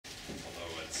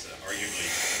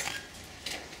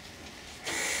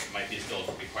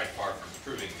quite far from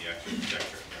proving the actual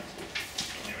conjecture.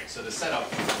 Anyway, so the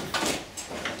setup.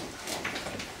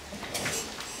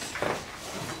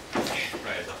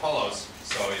 Right, it follows.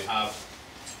 So you have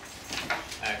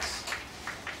x.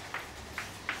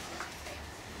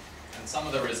 And some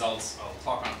of the results I'll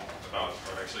talk about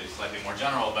are actually slightly more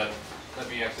general, but let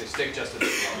me actually stick just to the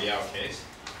Calabi-Yau case.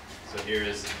 So here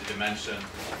is the dimension,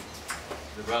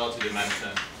 the relative dimension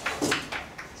is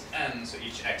n, so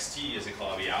each xt is a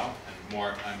Calabi-Yau, and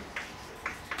more I'm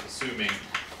assuming,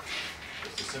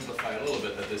 just to simplify a little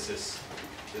bit, that this is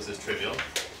trivial,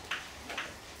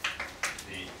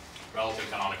 the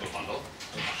relative canonical bundle.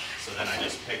 So then I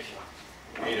just pick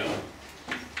eta,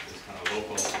 this kind of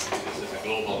local, this is a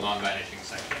global non-vanishing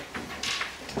section.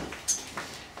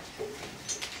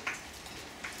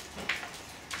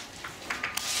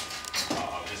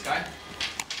 This guy.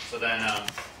 So then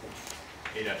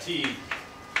eta t,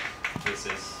 this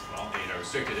is, well, eta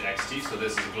restricted to xt, so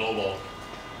this is a global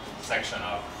section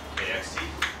of axt.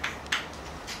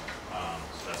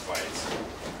 So that's why it's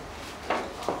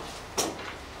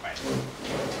right.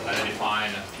 And then I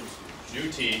define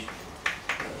nu t.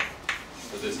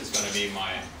 So this is going to be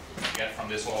my, get from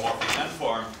this holomorphic n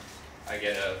form, I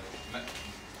get a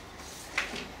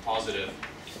positive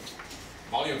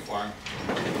volume form,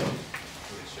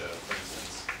 which, for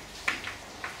instance,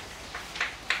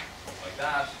 like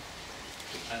that.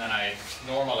 And then I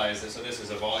normalize this, so this is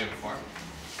a volume form.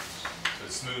 So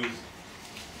it's smooth,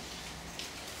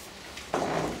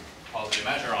 positive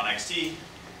measure on xt,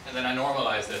 and then I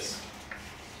normalize this.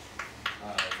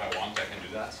 If I want, I can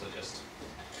do that. So just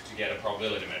to get a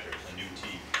probability measure, the nu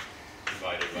t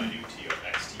divided by nu t of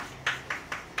xt.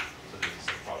 So this is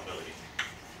a probability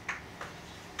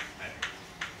measure.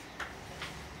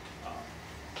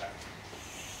 Okay.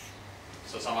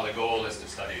 So some of the goal is to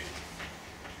study.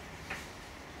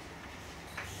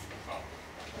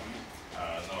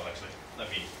 No, actually, let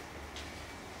me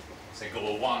say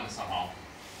goal 1 somehow,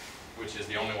 which is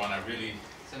the only one I really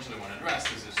essentially want to address,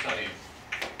 is to study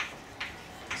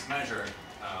this measure,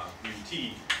 mu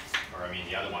t, or I mean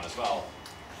the other one as well,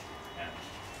 and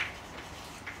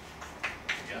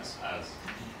I guess as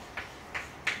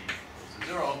t equals to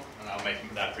 0, and I'll make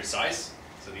that precise.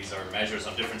 So these are measures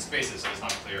on different spaces, so it's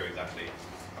not clear exactly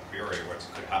a priori what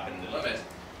could happen in the limit.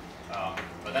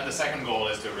 But then the second goal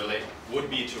is to relate, would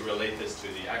be to relate this to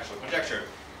the actual conjecture.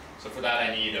 So for that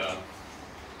I need,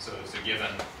 so it's a given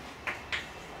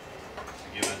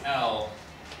L,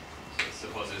 so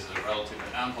suppose this is a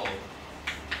relatively ample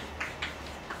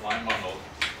line bundle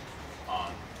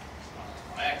on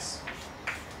X.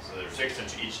 So the restriction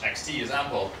to each xt is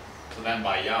ample. So then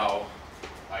by Yau,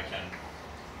 I can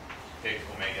pick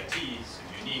omega t, so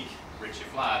unique, Ricci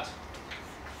flat,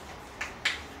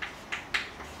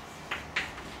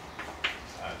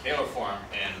 Taylor form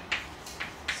in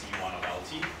C1 of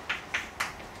LT.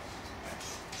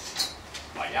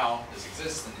 By Yau, this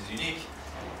exists and is unique.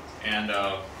 And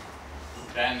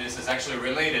then this is actually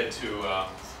related to, I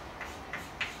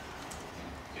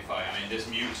mean, this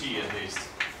mu t at least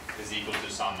is equal to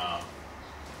some, well,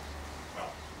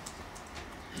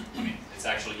 I mean, it's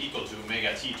actually equal to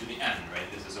omega t to the n,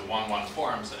 right? This is a 1-1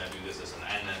 form, so then I do this as an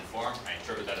n form. I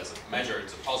interpret that as a measure,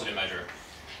 it's a positive measure,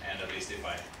 and at least if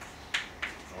I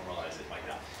normalize it like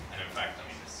that. And in fact, I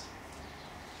mean,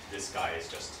 this guy is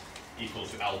just equal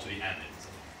to L to the n. It's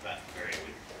that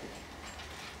variable.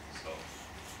 So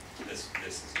this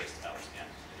is just L to the n.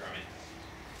 I mean,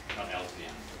 not L to the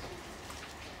n.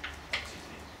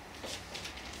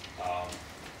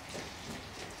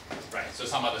 Right. So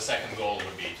some of the second goal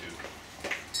would be to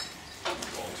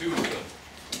goal 2.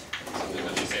 Something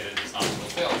that you say that it's not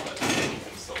fulfilled, but you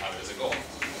can still have it as a goal.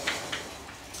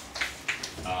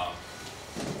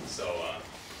 So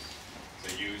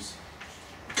use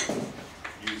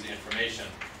the information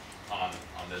on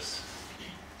this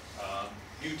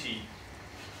mu t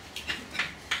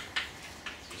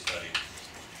to study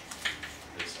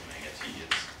this omega t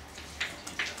is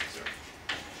t to the 0.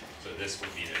 So this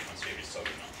would be the constrained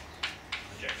Sogenau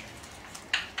conjecture.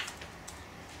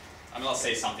 I mean, I'll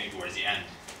say something towards the end,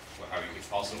 how you could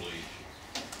possibly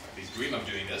at least dream of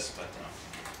doing this, but all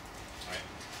right.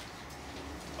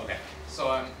 Okay, so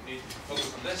I need to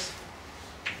focus on this.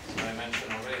 I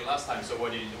mentioned already last time. So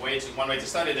one way to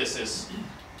study this is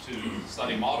to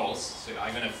study models. So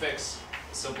I'm going to fix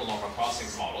a simple normal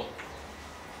crossings model,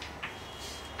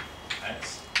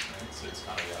 x. Right? So it's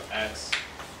kind of you have x.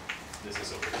 This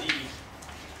is over d.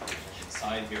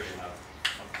 Inside here you have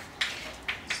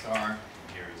d star.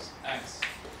 And here is x.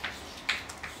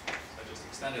 So I just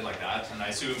extend it like that, and I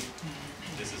assume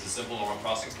this is a simple normal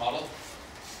crossings model.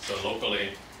 So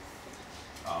locally,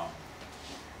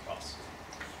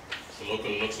 So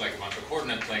locally looks like a bunch of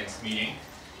coordinate planes meeting,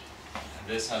 and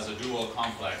this has a dual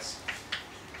complex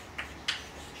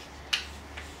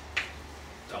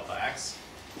delta x.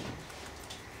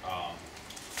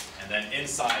 And then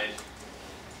inside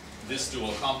this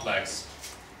dual complex,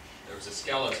 there's a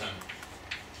skeleton.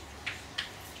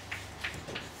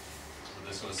 So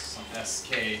this was some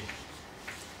sk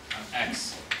on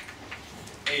x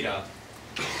eta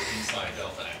inside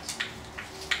delta x.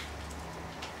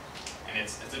 And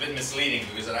it's a bit misleading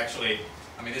because it actually,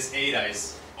 I mean, this eta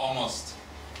is almost,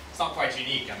 it's not quite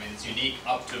unique. I mean, it's unique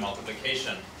up to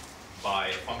multiplication by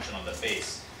a function on the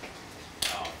base.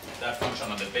 That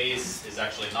function on the base is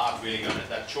actually not really going to,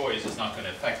 that choice is not going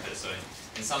to affect this. So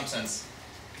in some sense,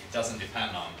 it doesn't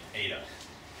depend on eta.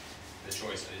 The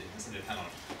choice, it doesn't depend on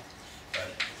it.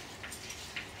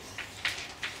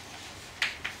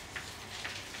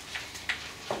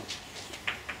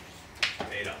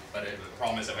 But the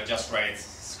problem is if I just write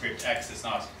script x, it's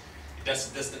not,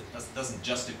 this doesn't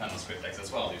just depend on script x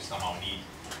as well. You somehow need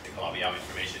the Calabi-Yau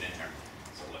information in here.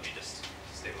 So let me just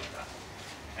stay with that.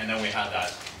 And then we had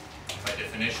that, by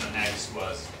definition, x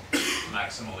was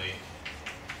maximally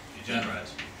degenerate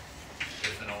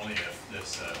if and only if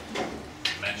this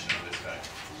dimension of this guy.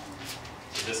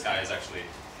 So this guy is actually,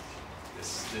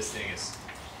 this thing is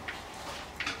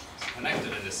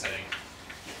connected in this setting,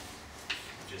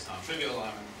 which is non-trivial.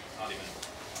 I'm not even.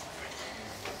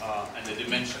 And the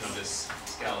dimension of this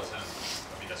skeleton,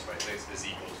 let me just write this, is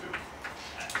equal to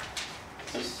n.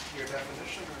 Is this your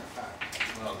definition or a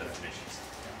fact? Well, definitions.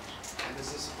 And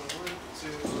is this equivalent to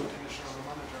the definition of the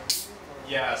monodromy?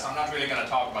 Yeah, so I'm not really going to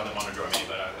talk about the monodromy,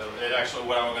 but it actually,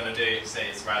 what I'm going to say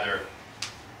is rather,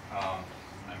 I'm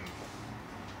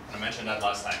going to mention that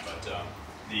last time, but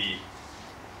the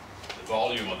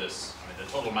volume of this, I mean,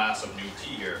 the total mass of nu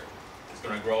t here is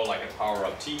going to grow like a power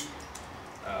of t,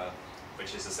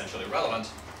 which is essentially relevant,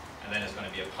 and then it's going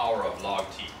to be a power of log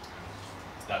t.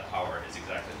 That power is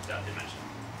exactly that dimension,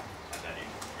 and then you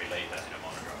relate that in a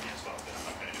monodromy as well, but I'm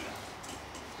not going to do that.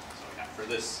 So yeah, for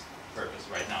this purpose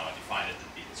right now, I define it to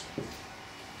be this way.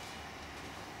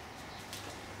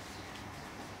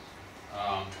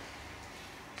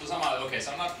 So somehow, okay,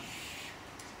 so I'm not,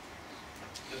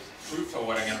 the proof of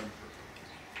what I'm going to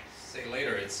say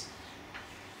later, it's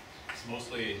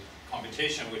mostly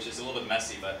computation, which is a little bit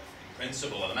messy, but in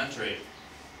principle, elementary.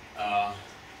 Let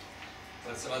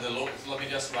me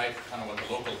just write kind of what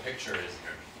the local picture is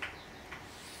here,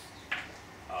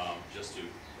 just to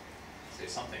say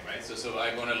something, right? So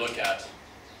I'm going to look at,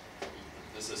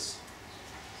 so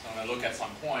I'm going to look at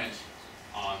some point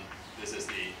on, this is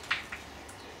the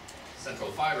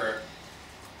central fiber,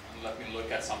 and let me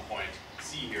look at some point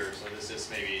C here. So this is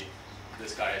maybe,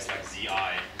 this guy is like Zi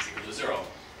is equal to 0.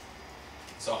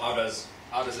 So how does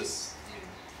this, I mean,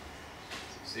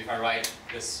 so if I write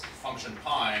this function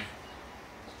pi,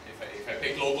 if I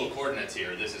pick local coordinates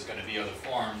here, this is going to be of the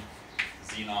form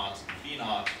Z0 to the B0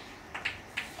 up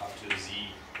to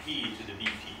Zp to the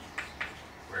Bp,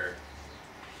 where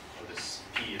this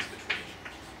P is between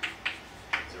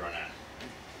 0 and n.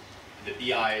 And the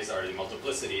Bi's are the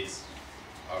multiplicities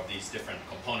of these different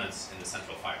components in the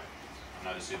central fiber. I'm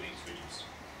not assuming it's reduced.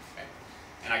 Okay?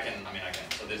 And I can,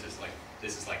 so this is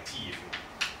like T if you want.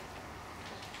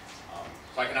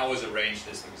 So I can always arrange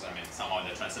this because I'm in somehow in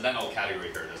the transcendental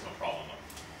category here, there's no problem.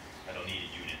 I don't need a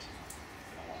unit if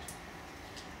I don't want to.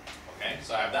 Okay,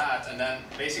 so I have that, and then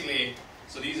basically,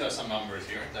 so these are some numbers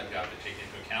here that you have to take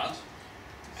into account.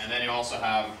 And then you also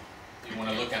have, you want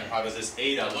to look at how does this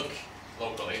eta look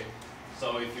locally.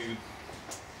 So if you,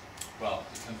 well,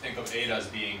 you can think of eta as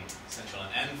being essentially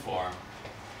an n form.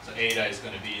 So eta is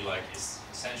going to be like,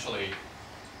 essentially,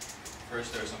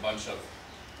 first there's a bunch of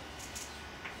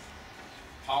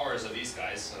powers of these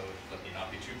guys, so let me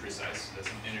not be too precise. So there's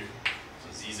an so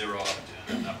Z0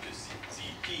 up to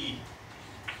Zp,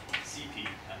 Cp,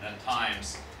 and then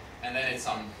times, and then it's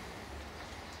some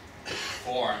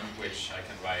form which I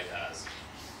can write as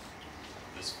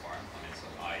this form. I mean, so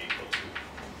I equal to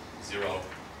 0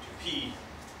 to p.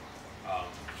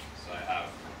 So I have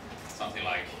something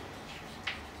like,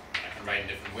 I can write in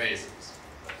different ways.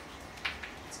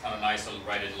 It's kind of nice to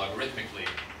write it logarithmically.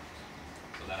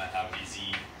 So then I have the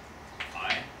Zi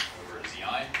over Zi.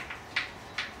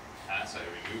 So I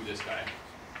remove this guy.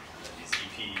 And then the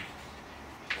Zp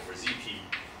over Zp.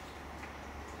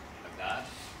 Like that.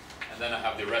 And then I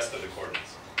have the rest of the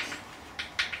coordinates.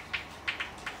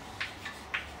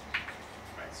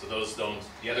 Right, so those don't,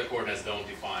 the other coordinates don't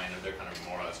define, or they're kind of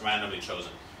more or less randomly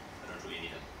chosen. I don't really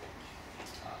need them.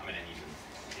 I need them.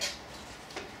 Yeah.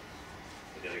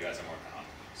 But the other guys I'm working on.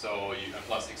 So you,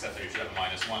 plus, except that you should have a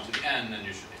 -1 to the n, and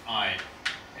you should, I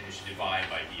and you should divide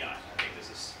by di. I think this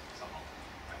is somehow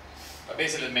right. But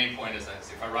basically the main point is that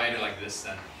if I write it like this,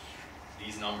 then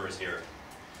these numbers here,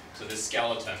 so this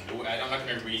skeleton, I'm not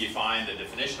going to redefine the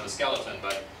definition of skeleton,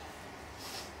 but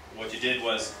what you did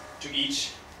was to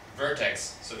each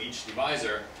vertex, so each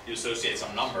divisor, you associate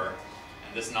some number,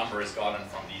 and this number is gotten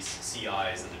from these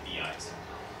CIs and the BIs.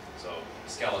 So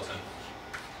skeleton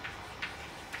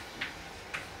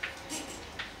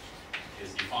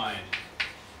is defined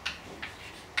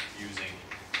using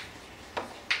the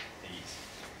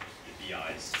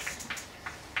BIs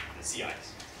and the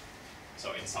CIs.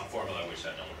 So in some formula which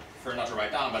I don't prefer not to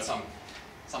write down, but some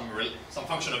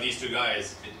function of these two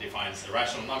guys, it defines the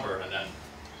rational number, and then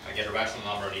I get a rational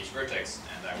number on each vertex,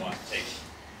 and I want to take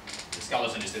the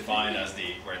skeleton is defined as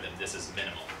where this is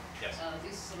minimal. Yes.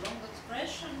 This long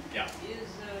expression is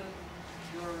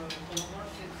your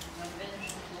holomorphic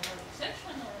dimension holomorphic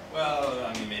section, or? Well,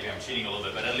 I mean, maybe I'm cheating a little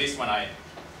bit, but at least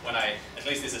at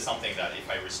least this is something that if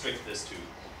I restrict this to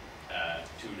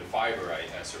the fiber,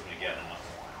 I certainly get a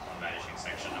non-vanishing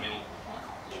section. I mean,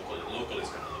 local is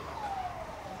going to look like that.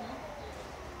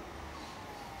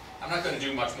 I'm not going to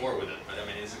do much more with it, but I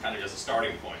mean, this is kind of just a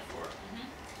starting point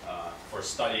for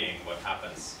studying what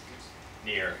happens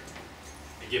near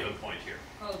a given point here.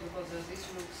 Oh, because this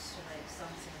looks like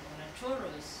something on a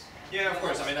torus. Yeah, of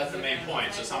course. I mean, that's the main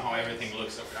point. So somehow everything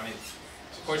looks. I mean,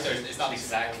 of course, it's not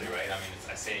exactly right. I mean,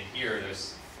 I say here,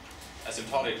 there's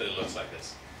asymptotically it looks like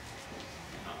this.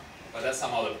 But that's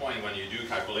somehow the point. When you do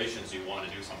calculations, you want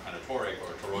to do some kind of toric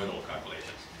or toroidal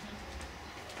calculations.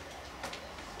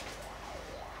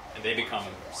 And they become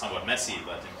somewhat messy,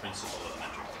 but in principle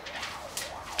elementary.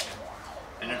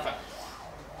 And in fact,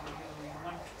 you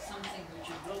want something which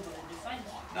is globally defined?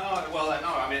 no, well,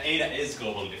 no. I mean, eta is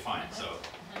globally defined, so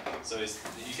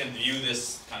you can view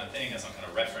this kind of thing as some kind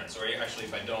of reference. Or actually,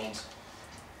 if I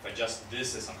just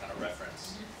this is some kind of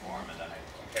reference form, and then I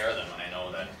compare them, and I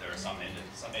know that there are some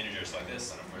integers like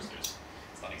this, and of course it's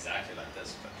not exactly like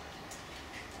this, but.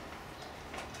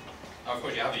 Now, of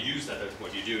course, you have to use that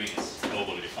what you're doing is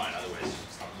globally defined, otherwise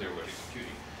it's not clear what you're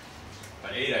computing.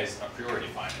 But eta is a priori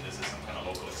defined, and this is some kind of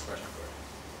local expression for it.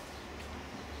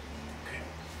 Okay.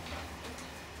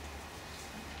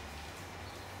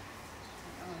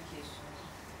 Okay, so.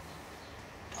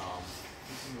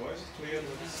 Why is it clear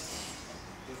that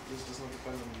this does not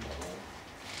depend on the model?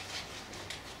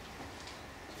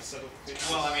 A set of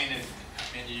pixels? Well, I mean,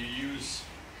 you use.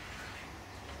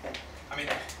 I mean,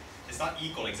 it's not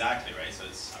equal exactly, right? So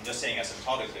I'm just saying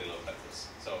asymptotically look like this.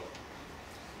 So,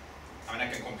 I mean,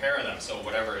 I can compare them. So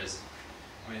whatever is,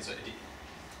 I mean, it's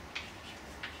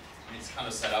kind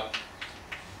of set up.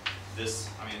 This,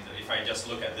 I mean, if I just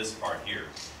look at this part here,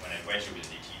 when I wedge it with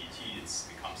dt, it's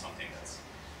become something that's.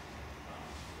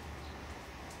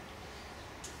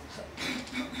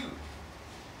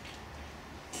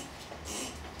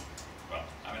 Well,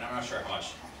 I mean, I'm not sure how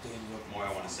much more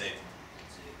I want to say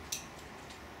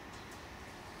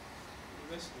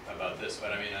about this,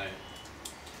 but I mean,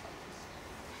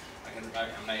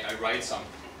 I write some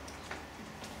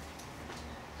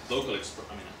local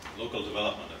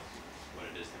development of what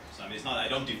it is there. So I mean, it's not. I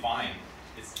don't define.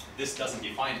 This doesn't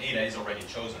define eta is already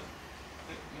chosen.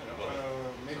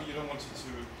 Maybe you don't want to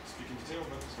speak in detail,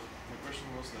 but my question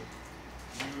was that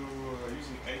you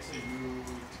using eta, you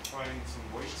define some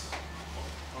weight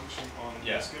function on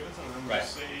the skeleton, and then you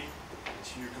say that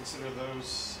you consider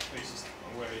those places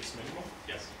where it's minimal.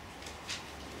 Yes.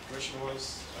 The question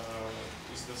was,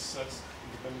 is this set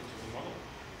independent of the model?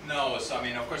 No. So I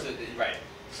mean, of course, right.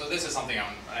 So this is something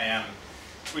I am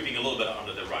sweeping a little bit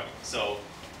under the rug. So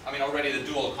I mean, already the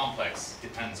dual complex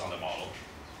depends on the model.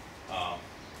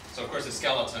 So of course, the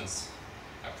skeletons,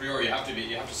 a priori, you have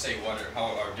to say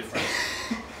how are different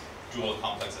dual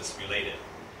complexes related.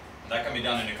 And that can be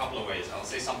done in a couple of ways. I'll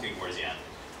say something towards the end.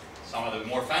 Some of the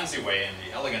more fancy way and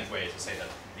the elegant way is to say that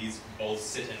these both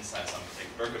sit inside some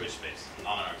Berkovich space,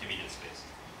 non-Archimedean space.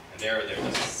 And they're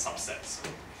just subsets.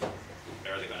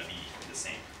 They're going to be the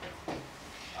same.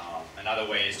 Another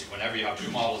way is to, whenever you have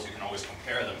two models, you can always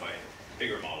compare them by a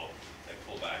bigger model that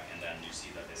pull back, and then you see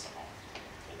that they somehow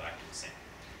pull back to the same.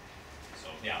 So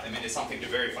yeah, I mean, it's something to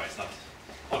verify. It's not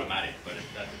automatic, but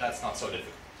that's not so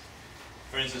difficult.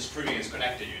 For instance, proving it's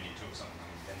connected, you need some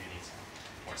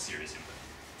more serious input.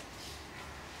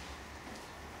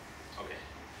 Okay,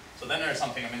 so then there's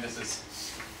something, I mean, this is,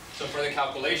 so for the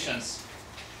calculations,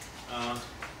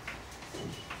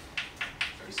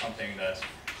 there's something that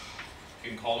you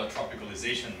can call a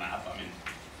tropicalization map. I mean,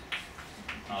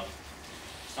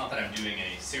 it's not that I'm doing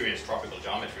any serious tropical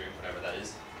geometry or whatever that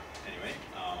is, anyway,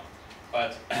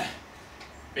 but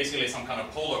basically some kind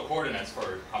of polar coordinates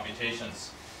for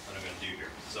computations I'm going to do here.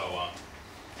 So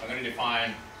I'm going to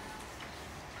define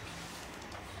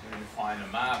a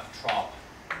map trop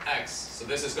x. So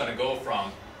this is going to go from,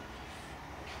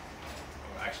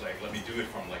 or actually let me do it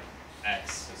from like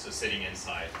x, so sitting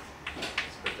inside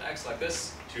script x like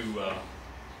this to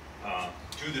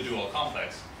the dual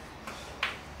complex.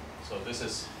 So this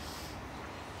is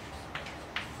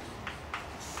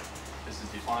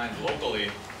defined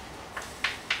locally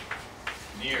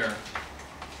near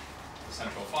the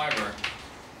central fiber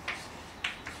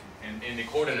in the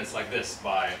coordinates like this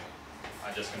by,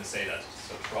 I'm just going to say that,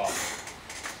 so trop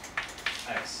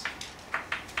x.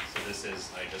 So this is,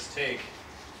 I just take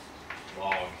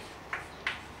log,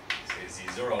 say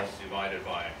z0 divided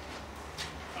by,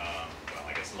 well,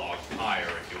 I guess log pi,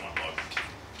 or if you want log,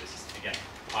 this is, again,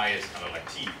 pi is kind of like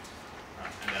t,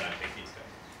 and then I take these guys.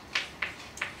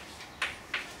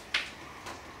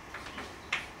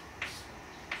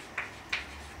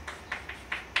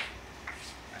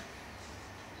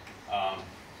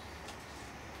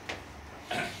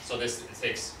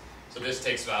 So this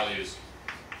takes values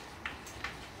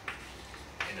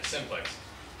in a simplex.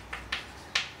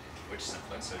 Which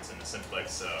simplex? So it's in the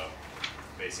simplex.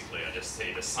 Basically, I just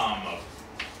say the sum of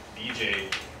bj,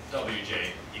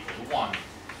 wj equal to 1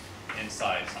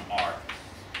 inside some r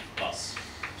plus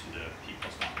to the p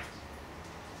plus 1.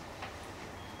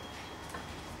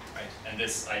 Right? And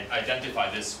this, I identify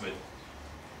this with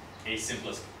a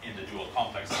simplest in the dual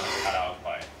complex that is cut out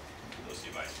by those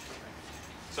dividers.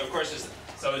 So of course, this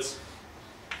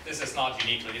is not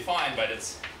uniquely defined, but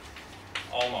it's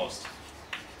almost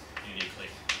uniquely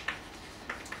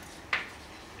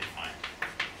defined.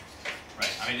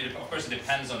 Right? I mean, of course, it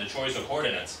depends on the choice of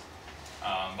coordinates.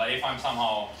 But if I'm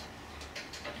somehow,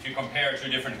 if you compare two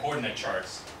different coordinate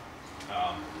charts,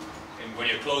 and when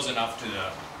you're close enough to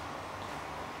the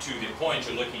point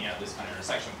you're looking at, this kind of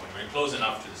intersection point, when you're close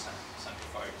enough to the central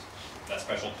fibers, that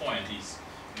special point, these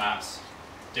maps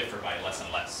differ by less and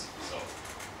less. So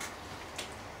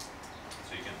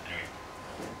you can, anyway.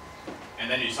 And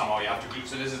then you somehow, you have to glue,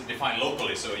 so this is defined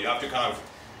locally, so you have to kind of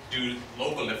do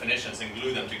local definitions and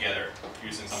glue them together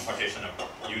using some partition of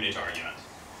unit argument.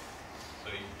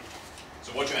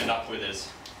 So what you end up with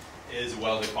is a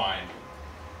well-defined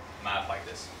map like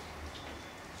this.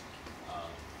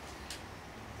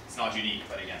 It's not unique,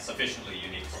 but again, sufficiently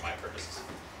unique for my purposes.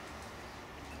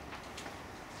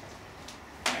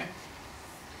 Okay.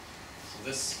 So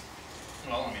this,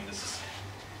 well, I mean, this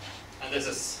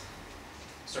is,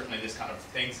 certainly this kind of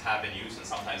things have been used, and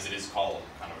sometimes it is called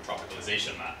kind of a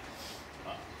tropicalization map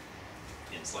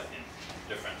in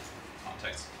different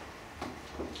contexts.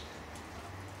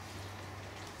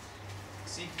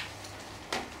 See?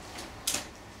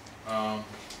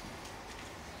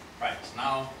 Right, so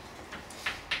now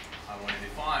I want to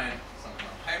define some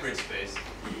kind of hybrid space.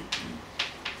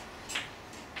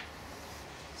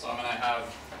 So when I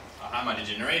have my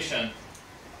degeneration,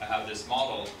 I have this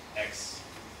model x,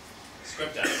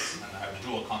 script x, and I have the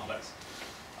dual complex.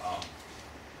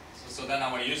 So then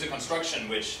I want to use a construction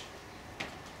which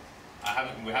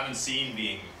we haven't seen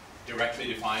being directly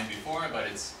defined before, but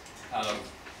it's kind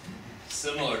of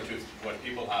similar to what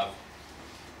people have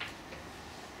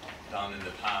done in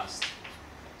the past.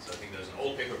 So I think there's an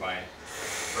old paper by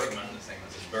Bergman, the same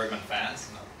as in Bergman fans,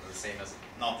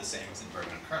 not the same as in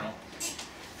Bergman kernel,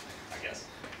 I guess.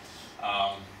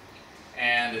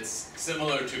 And it's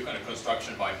similar to kind of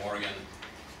construction by Morgan,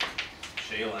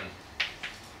 Shalen,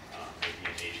 maybe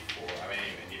in 84, I mean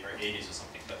in the 80s or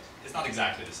something, but it's not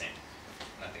exactly the same.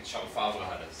 And I think Calabi-Yau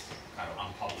had a kind of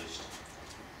unpublished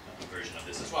version of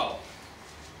this as well.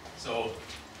 So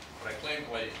what I claim,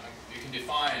 you can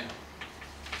define,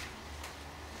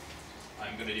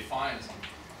 I'm going to define some,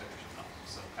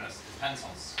 so kind of depends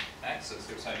on x, so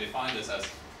I define this as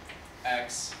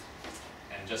x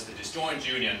and just a disjoint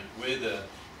union with a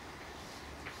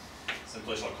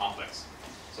simplicial complex.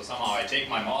 So somehow I take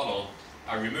my model,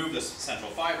 I remove this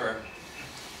central fiber,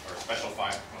 or special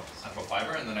fiber, well, central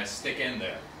fiber, and then I stick in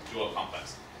the dual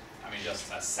complex. I mean,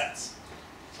 just as sets.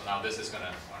 So now this is going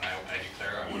to, when I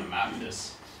declare I want to map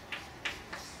this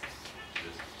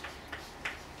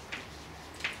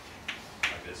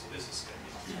like this, so this is going to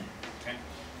be, okay?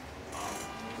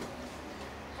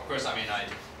 Of course, I mean,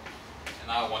 and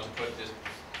now I want to put this,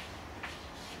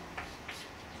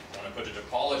 I want to put a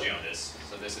topology on this,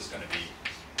 so this is going to be,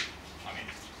 I mean,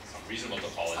 some reasonable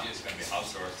topology is going to be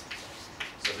Hausdorff.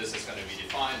 So this is going to be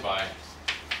defined by,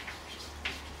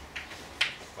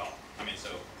 well, I mean, so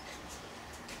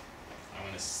I'm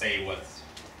going to say what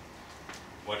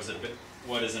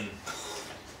is an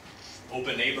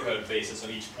open neighborhood basis of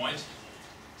each point.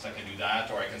 So I can do that,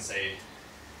 or I can say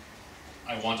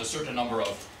I want a certain number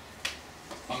of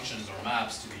functions or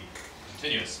maps to be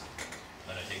continuous,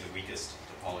 then I take the weakest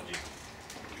topology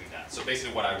to do that. So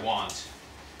basically what I want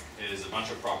is a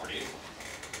bunch of properties.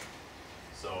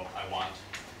 So I want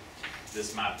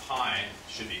this map pi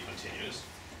should be continuous,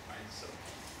 right? So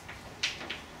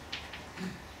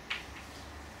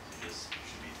this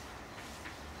should be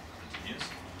continuous.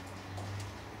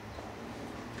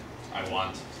 I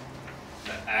want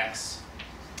that x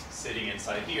sitting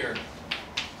inside here.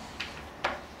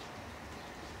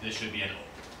 This should be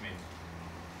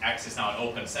X is now an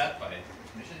open set by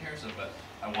definition here, so but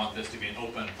I want this to be an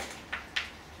open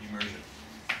immersion.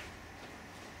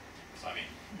 So I mean,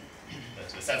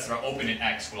 the sets that are open in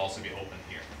X will also be open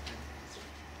here.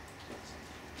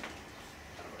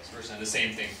 And vice versa. And the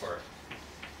same thing for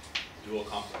dual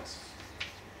complex.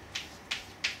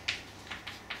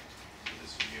 So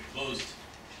this should be a closed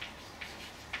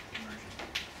immersion.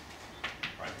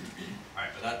 Right. All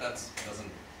right, but that doesn't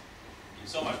do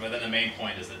so much. But then the main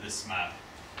point is that this map,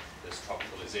 this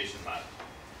tropicalization map,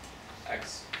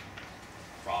 X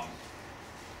from,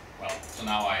 well, so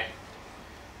now I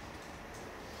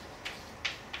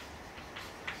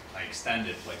extend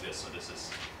it like this. So this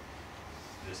is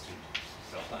this to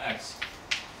delta X.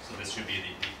 So this should be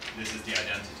this is the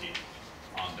identity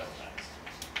on delta X.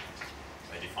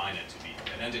 So I define it to be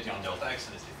the identity on delta X,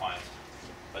 and it's defined.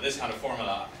 But this kind of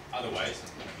formula, otherwise, I'm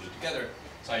going to glue together.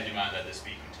 So I demand that this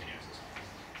be continuous as well.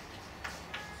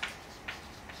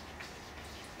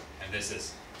 And this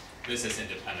is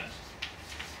independent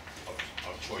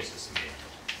of choices made.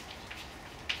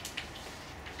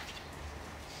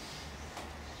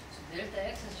 So delta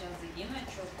X is just the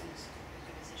image of this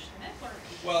topicalization map, or?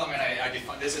 Well, I mean, I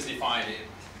define this is defined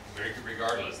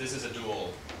regardless. This is a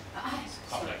dual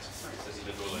complex. This is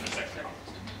a dual intersection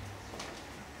complex.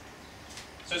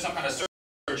 So it's some kind of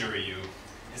surgery. You,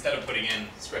 instead of putting in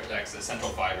script X, the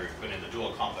central fiber, you put in the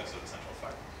dual complex of the central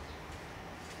fiber.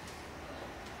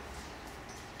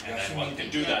 And then one can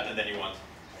do that, and then you want.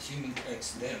 Assuming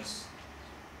X dense.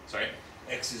 Sorry?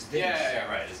 X is dense. Yeah,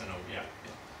 right. It's an yeah.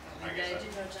 I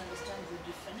did not understand the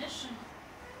definition.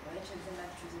 Right, if the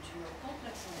map to the dual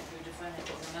complex, and if you define it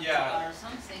as a map to R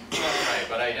something. Right,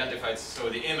 but I identified, so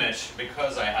the image,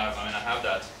 because I have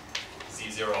that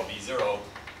Z0, B0,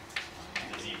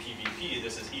 the ZPVP,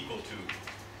 this is equal to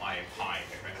my pi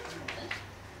here, right?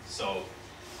 So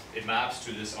it maps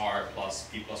to this R plus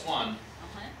P plus 1,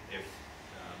 if,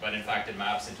 but in fact it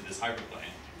maps into this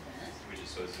hyperplane, which is,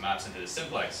 so it maps into the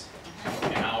simplex.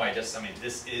 And now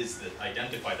this is the,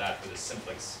 identify that for the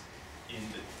simplex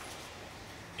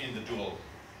in the dual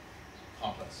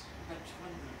complex. But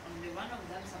only one of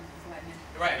them something.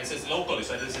 Right, it says locally,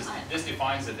 so this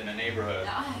defines it in a neighborhood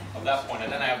of that point,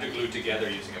 and then I have to glue together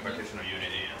using a partition of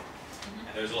unity.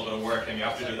 And there's a little bit of work, and you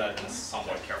have to do that in a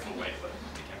somewhat careful way, but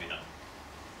it can be done.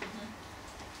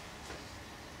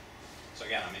 So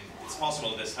again, I mean, it's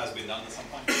possible this has been done at some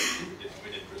point. We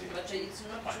didn't really. But it's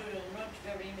not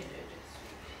very immediate.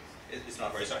 It's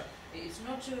not very, sorry? It's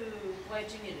not quite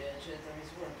immediate. There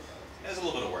is work about it. There's a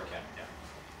little bit of work, yeah.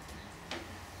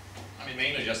 I mean,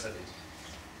 mainly just that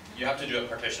you have to do a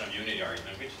partition of unity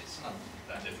argument, which is not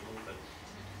that difficult. But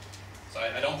so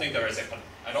I don't think there is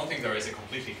a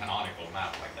completely canonical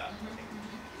map like that. I think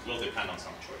it will depend on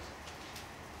some choice.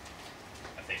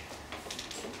 I think.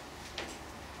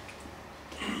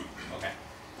 Okay.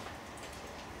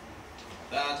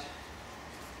 That.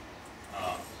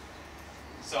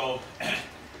 So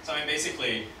I mean,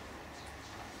 basically,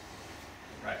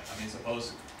 right? I mean,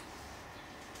 suppose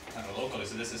kind of locally.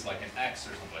 So this is like an X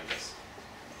or something like this.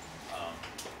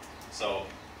 So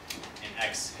in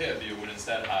X hib, you would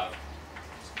instead have.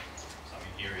 So I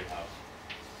mean, here you have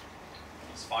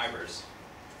these fibers.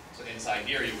 So inside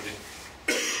here, you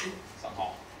would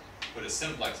somehow put a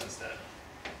simplex instead.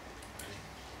 And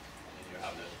then you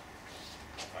have the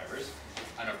fibers.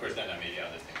 And of course, then there may be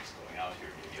other things going out here.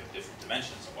 Maybe you have different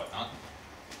dimensions and whatnot.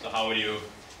 So how would you?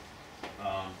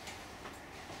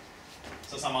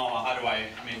 So somehow,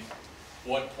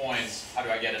 what points? How do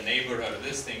I get a neighborhood of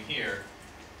this thing here?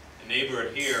 The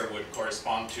neighborhood here would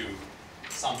correspond to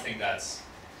something that's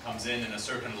comes in a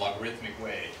certain logarithmic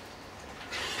way.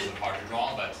 It's a little hard to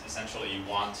draw, but essentially you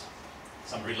want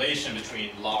some relation between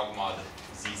log mod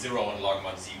Z0 and log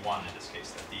mod Z1 in this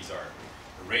case. That these are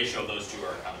the ratio of those two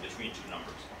are kind of between two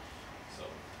numbers. So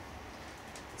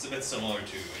it's a bit similar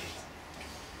to in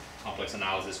complex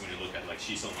analysis when you look at like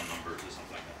Shizoma numbers or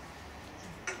something like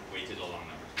that, weighted along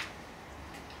numbers.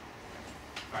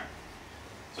 All right.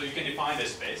 So you can define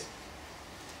this space.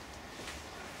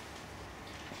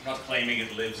 I'm not claiming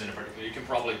it lives in a particular. You can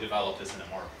probably develop this in a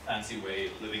more fancy way,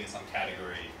 living in some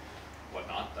category,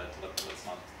 whatnot, but let's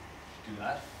not do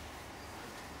that.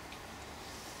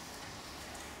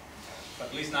 But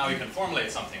at least now we can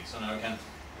formulate something. So now we can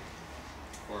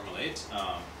formulate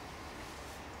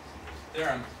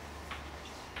theorem.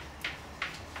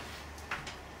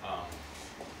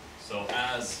 So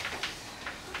as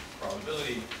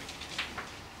probability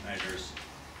measures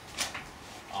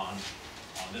on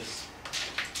this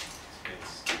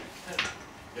space,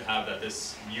 you have that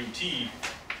this mu t,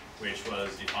 which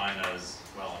was defined as,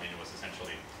 well, I mean, it was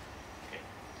essentially, okay,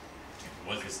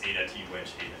 was this eta t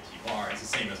wedge, eta t bar? It's the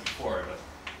same as before, but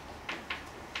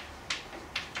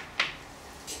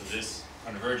so this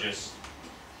converges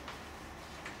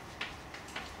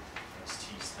as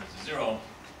t tends to 0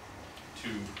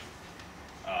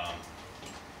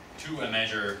 to a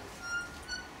measure,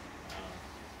 a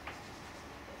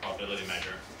probability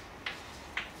measure.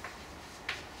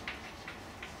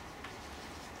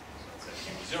 So it's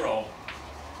at mu 0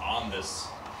 on this.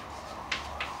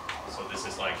 So this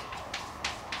is like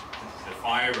the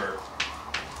phi over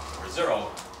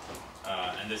 0,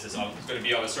 and this is going to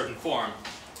be of a certain form.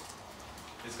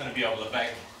 It's going to be of the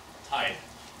Lebesgue type.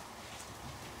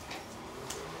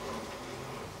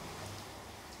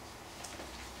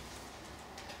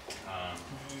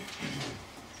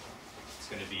 It's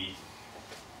going to be,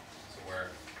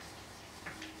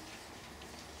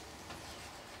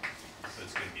 so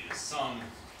it's going to be the sum of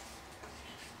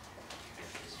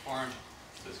this form.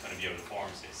 So it's going to be able to form,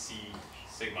 say, C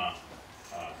sigma,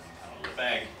 kind of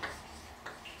Lebesgue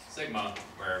sigma,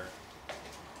 where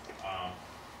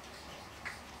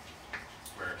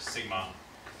sigma,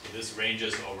 so this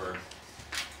ranges over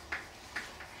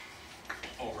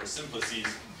simplices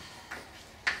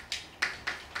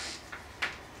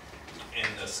in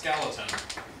the skeleton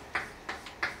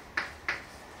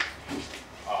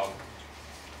of,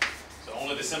 so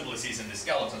only the simplices in the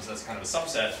skeletons, that's kind of a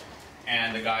subset,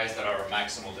 and the guys that are of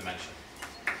maximal dimension.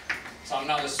 So I'm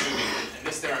not assuming, in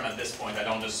this theorem at this point, I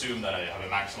don't assume that I have a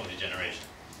maximal degeneration.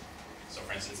 So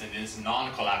for instance, in this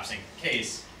non-collapsing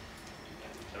case,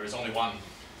 there is only one,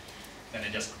 then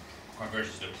it just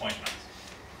converges to appointment,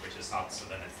 which is not, so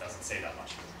then it doesn't say that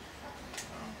much.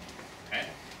 Okay?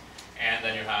 And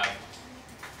then you have,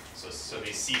 so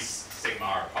these C sigma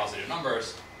are positive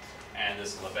numbers, and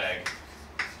this Lebesgue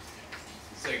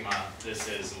sigma, this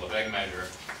is Lebesgue measure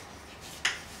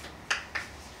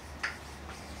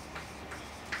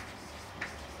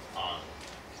on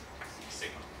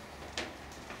sigma.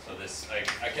 So this,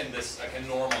 I can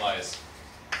normalize.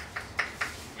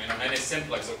 I mean, on any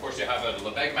simplex, of course, you have a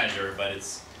Lebesgue measure, but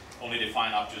it's only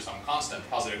defined up to some constant,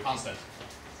 positive constant.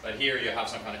 But here you have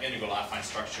some kind of integral affine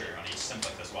structure on each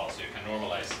simplex as well, so you can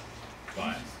normalize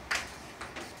by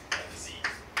the Z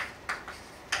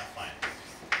affine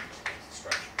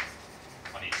structure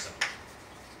on each simplex.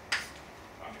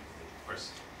 Of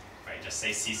course, if I just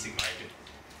say C sigma, I could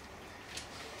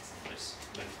just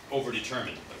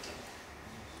overdetermined. But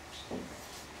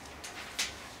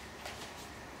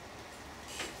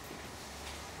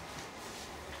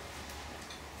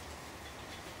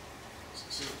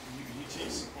UT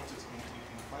is supported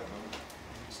in Python?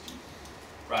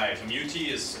 Right, so mu t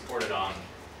is supported on,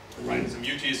 right, so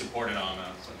mu t is supported on,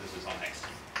 so this is on xt.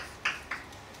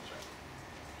 That's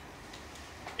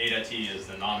right. Eta t is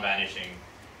the non-vanishing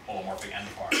holomorphic end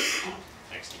form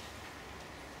on xt.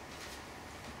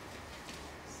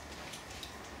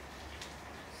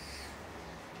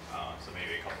 So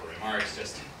maybe a couple of remarks,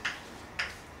 just,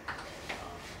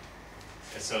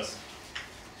 it says,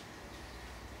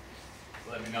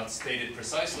 let me not state it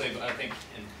precisely, but I think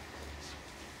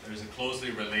there's a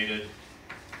closely related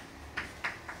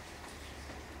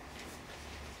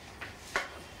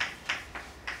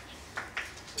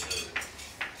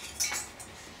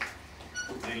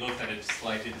they looked at it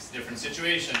slightly different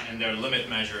situation, and their limit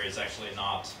measure is actually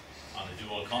not on the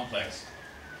dual complex,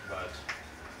 but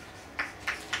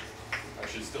I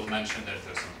should still mention that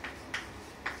there's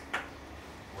some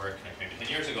work maybe 10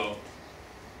 years ago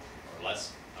or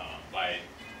less by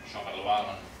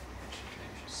Calabi-Yau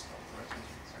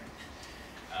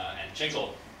and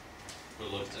Chinkel, who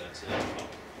looked at different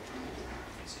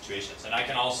situations. And I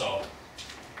can also,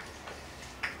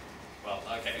 well,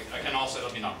 okay, I can also,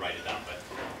 let me not write it down, but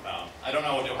I don't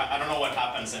know what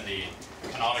happens in the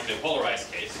canonically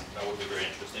polarized case. That would be very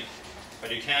interesting.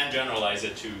 But you can generalize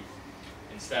it to,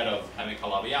 instead of having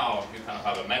Calabi-Yau, you kind of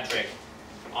have a metric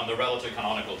on the relative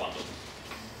canonical bundle.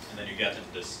 And then you get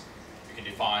into this, you can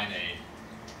define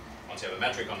once you have a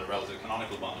metric on the relative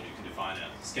canonical bundle, you can define a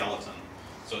skeleton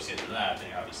associated with that, and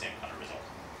you have the same kind of result.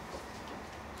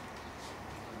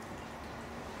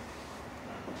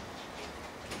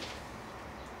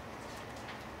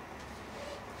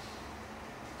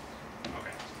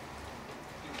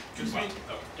 well,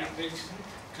 yeah.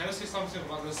 Can I say something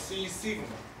about the C sigma?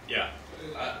 Yeah.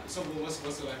 So what's the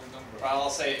like number? Well, I'll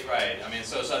say, right, I mean,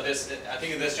 so this, I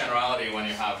think in this generality when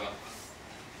you have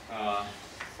well,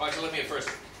 actually let me first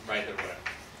write the word.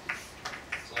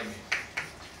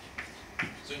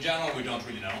 So in general we don't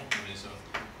really know, I mean, so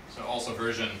also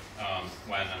version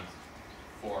when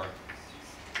for,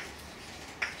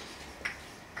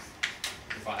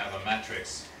 if I have a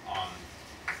matrix on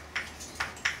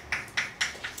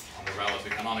the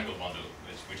relative canonical bundle,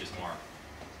 which is more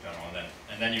general,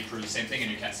 and then you prove the same thing and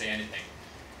you can't say anything.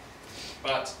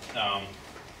 But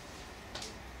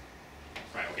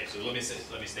right, okay, so let me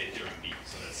state theorem B.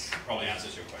 So that probably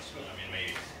answers your question. I mean,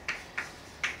 maybe.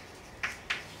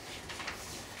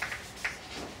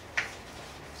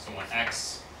 So when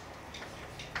X,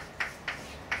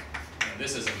 and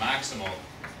this is a maximal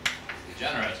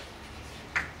degenerate,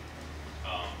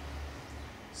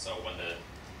 so when the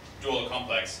dual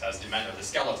complex has dimension, the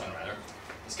skeleton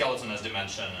has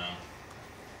dimension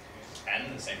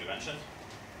n, the same dimension,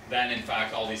 then in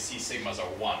fact all these C sigmas are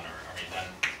 1, or I mean then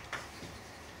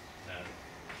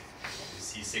the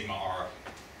C sigma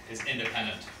is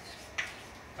independent.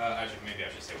 Actually, maybe I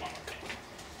should say one more thing.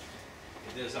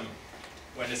 It is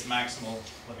when it's maximal,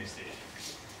 let me state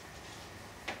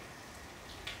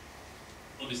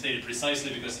it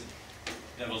precisely because it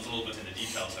devils a little bit in the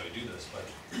details how we do this, but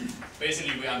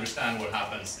basically we understand what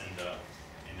happens in the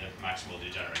maximal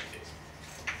degenerate case.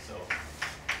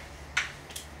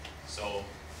 So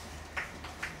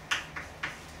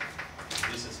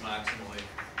this is maximally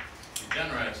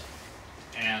degenerate,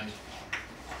 and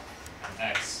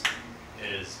X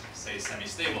is, say,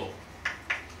 semi-stable.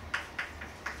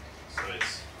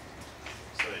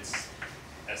 So it's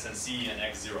SNC and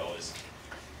X0 is,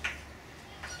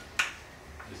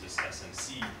 this is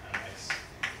SNC and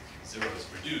X0 is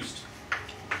reduced,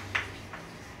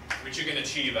 which you can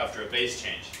achieve after a base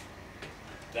change.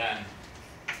 Then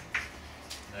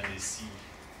these C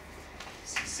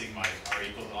sigma are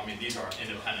equal, I mean these are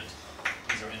independent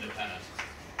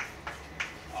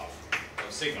of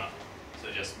sigma.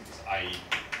 So just i.e.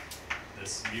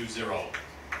 this mu0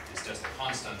 is just a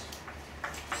constant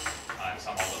times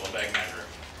some other Lebesgue measure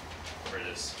for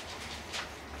this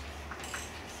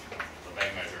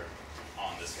Lebesgue measure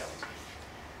on the skeleton.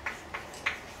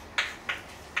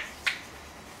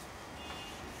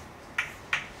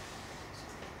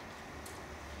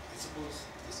 I suppose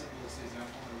the simplest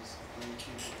example is when you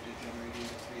keep degenerating the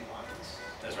 3 lines.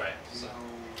 That's right. So,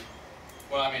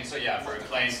 well, I mean, so yeah, for a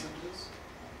plane. Is?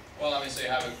 Well, I mean, so you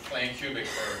have a plane cubic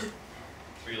for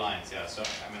 3 lines, yeah. So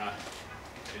I mean,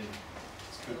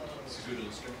 it's a good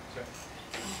illustration.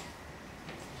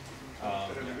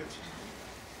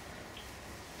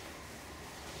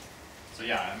 So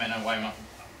yeah, I mean, why not?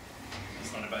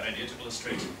 It's not a bad idea to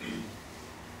illustrate.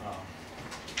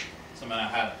 So I mean, I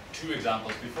had 2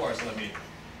 examples before, so let me.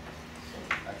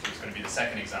 Actually, it's going to be the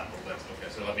second example, but okay.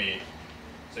 So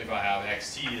so if I have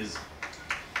xt is,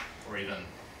 or even.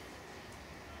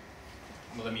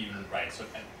 Well, let me even write. So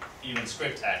even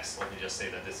script x. Let me just say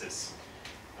that this is.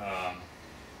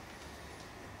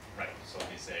 Right. So let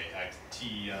me say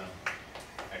t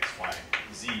x y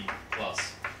z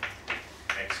plus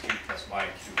x cubed plus y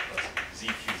cubed plus z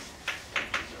cubed.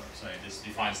 So this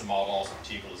defines the model also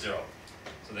t equals 0.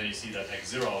 So then you see that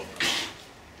x0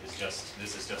 is just,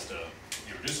 this is just a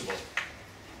irreducible.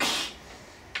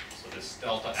 So this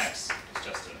delta x is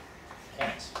just a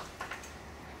point.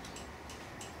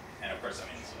 And of course, I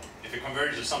mean, so if it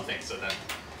converges to something, so then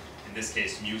in this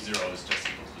case mu0 is just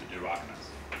equal to the Dirac mass.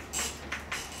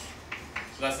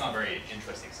 So that's not very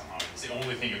interesting somehow. It's the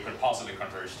only thing you could possibly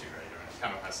converge to, right? It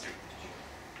kind of has to.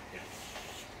 Yeah.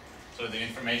 So the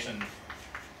information,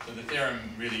 so the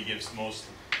theorem really gives most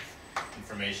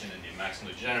information in the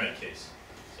maximally degenerate case.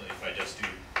 So if I just do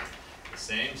the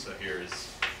same, so here is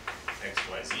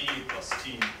xyz plus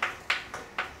t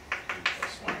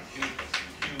plus 1 cubed plus z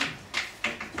cubed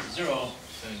 0.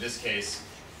 So in this case,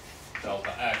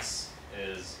 delta x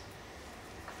is,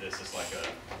 this is like a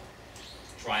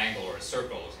triangle or a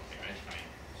circle or something, right? I mean,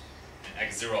 and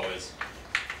x0 is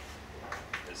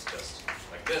just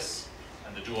like this,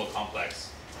 and the dual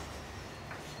complex.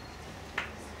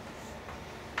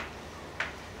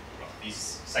 Well,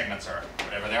 these segments are,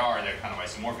 whatever they are, they're kind of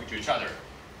isomorphic to each other.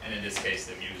 And in this case,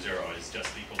 the mu0 is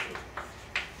just equal to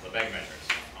Lebesgue measures.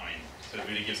 I mean, so it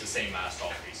really gives the same mass to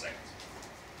all 3 segments.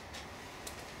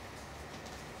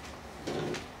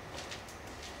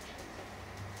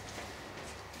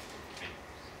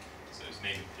 So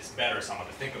it's better somehow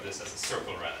to think of this as a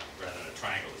circle rather than a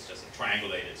triangle. It's just a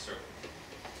triangulated circle.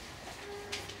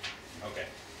 Okay.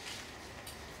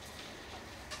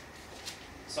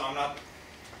 so I'm not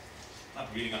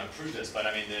really going to prove this, but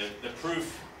I mean the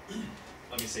proof.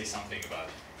 Let me say something about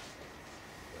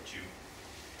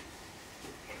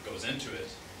what goes into it.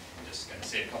 I'm just going to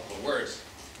say a couple of words.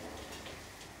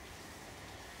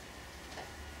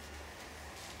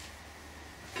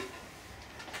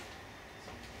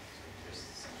 Here's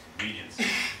some ingredients.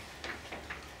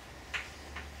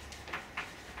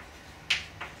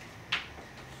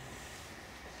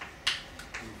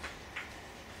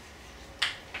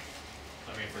 I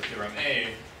mean, for theorem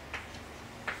A,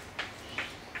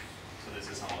 so this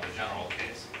is somewhat the general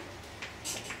case.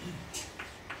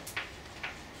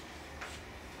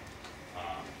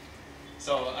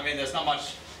 So I mean, there's not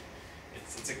much.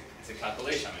 It's a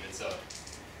calculation. I mean, it's a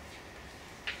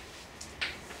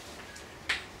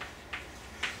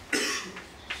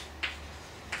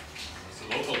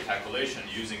local calculation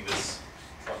using this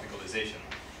tropicalization.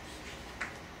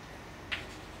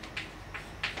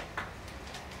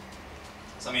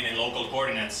 So I mean, in local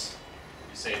coordinates,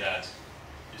 you say that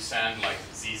you send like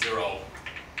z0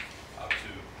 up to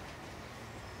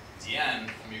dn,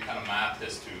 and you kind of map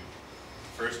this to.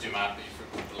 First you map, you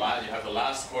have the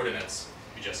last coordinates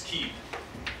you just keep.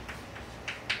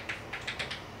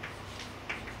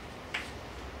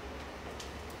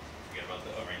 Forget about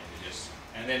the arrangement,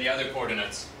 and then the other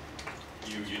coordinates,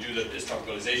 you do this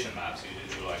tropicalization map, so you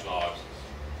do like log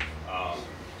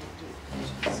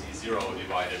C0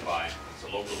 divided by, so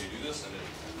locally you do this, and then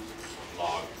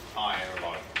log I or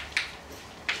log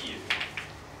E.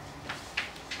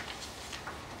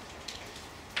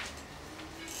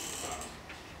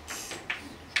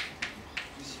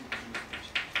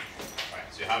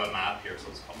 You have a map here, so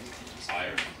it's called psi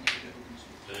or something.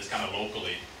 So it's kind of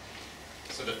locally.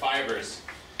 So the fibers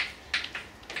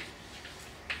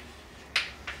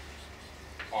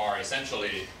are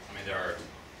essentially, I mean, there are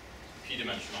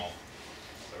p-dimensional,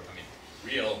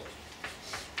 real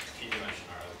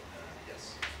p-dimensional,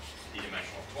 yes,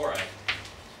 p-dimensional tori.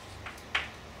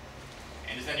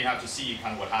 And then you have to see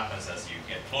kind of what happens as you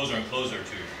get closer and closer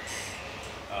to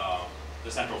the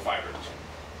central fiber.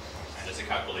 And it's a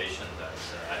calculation that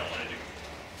I don't want to do.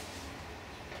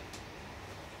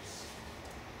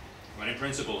 But in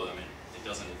principle, I mean, it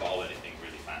doesn't involve anything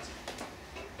really fancy.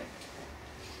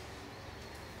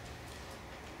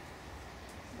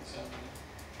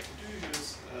 Do you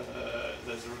use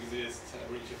the exist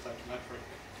Ritchie flat metric?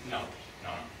 No,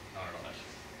 not at all.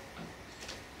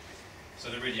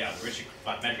 So the Ritchie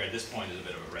flat metric at this point is a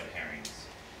bit of a red herring.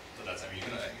 So that's, I mean, you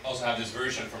can also have this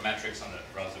version for metrics on the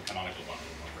relative canonical one.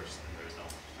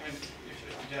 I mean, if you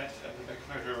get the back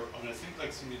measure on a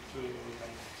simplex, you need to kind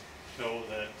of show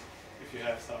that if you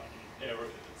have some error,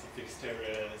 it's a fixed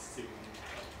area segment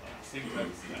on a simplex,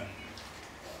 then.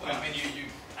 Well, I mean,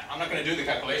 I'm not going to do the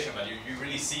calculation, but you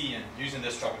really see in using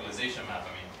this tropicalization map.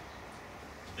 I mean,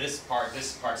 this part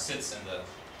sits in the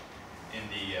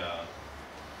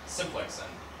simplex, and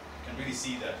you can really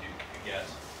see that you get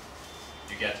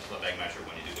the Lebesgue measure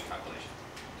when you do the calculation.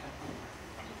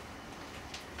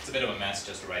 It's a bit of a mess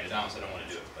just to write it down, so I don't want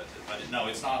to do it. But no,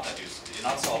 it's not that useful. You're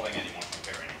not solving any more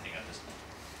compare anything at this point.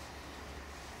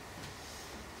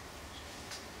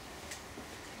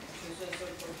 Okay, so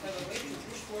have a way to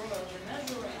push forward the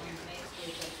measure and make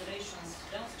the calculations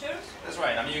downstairs? That's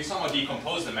right. I mean, you somewhat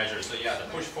decompose the measure. So yeah, the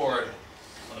push forward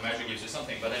on the measure gives you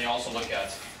something, but then you also look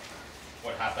at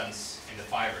what happens in the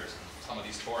fibers. And some of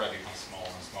these tori become smaller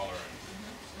and smaller.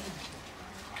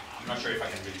 I'm not sure if I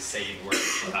can really say in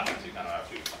words what happens. You kind of have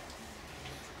to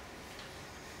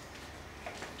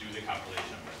do the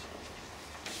calculation.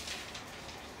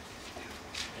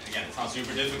 But again, it's not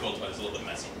super difficult, but it's a little bit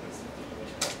messy.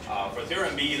 For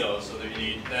theorem B, though, so that you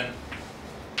need then.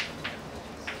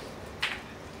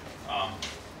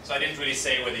 So I didn't really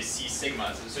say what these C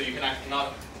sigmas. So you can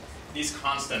not these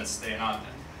constants. They're not.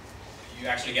 You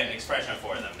actually get an expression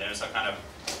for them. There's some kind of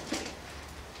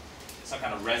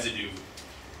residue.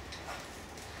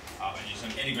 And use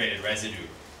some integrated residue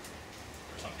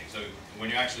or something. So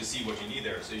when you actually see what you need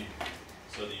there, so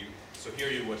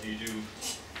here what you do,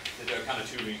 there are kind of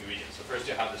two ingredients. So first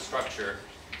you have the structure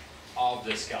of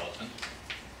the skeleton.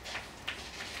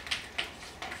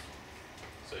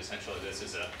 So essentially this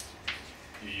is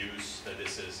you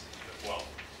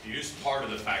use part of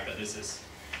the fact that this is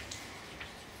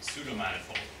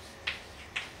pseudo-manifold.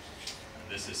 And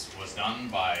this was done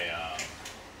by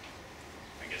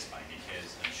by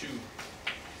Nikes and Chu.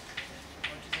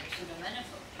 What is a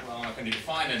pseudo-manifold? Well, I'm not going to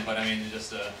define it, but I mean,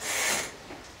 just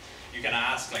you can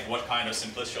ask like what kind of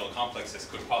simplicial complexes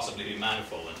could possibly be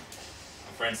manifold. And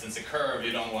for instance, a curve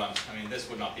you don't want. I mean, this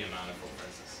would not be a manifold, for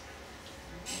instance.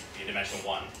 Be dimension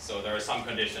 1. So there are some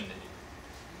conditions.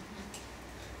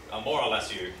 more or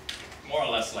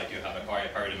less like you have a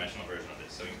pari-dimensional version of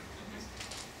this. So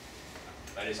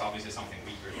that is obviously something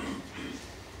weaker.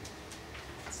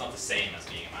 It's not the same as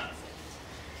being a manifold,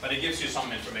 but it gives you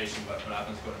some information about what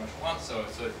happens to dimension 1. So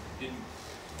you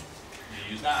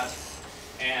use that,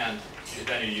 and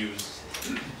then you use,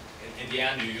 in the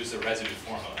end, you use the residue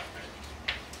formula.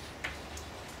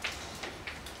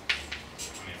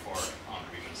 For on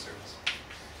the Riemann surface.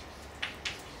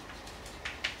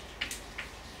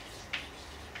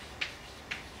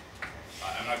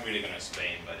 I'm not really going to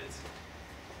explain, but it's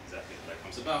exactly how that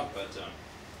comes about. But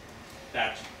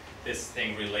that this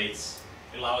thing relates,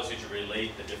 it allows you to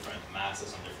relate the different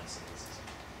masses on different surfaces.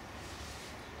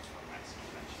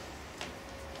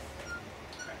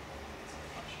 Okay.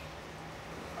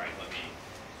 All right, let me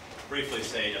briefly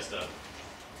say just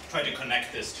try to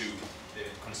connect this to the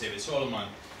Concevit-Solomon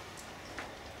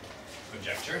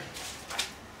conjecture.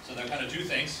 So there are kind of two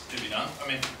things to be done. I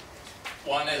mean,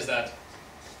 one is that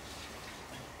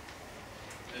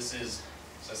this is,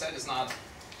 as I said, it's not,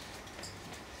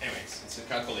 anyways, it's a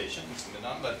calculation, it's to be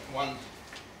done, but one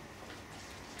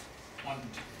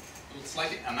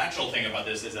slightly unnatural thing about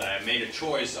this is that I made a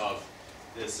choice of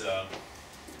this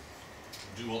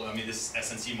this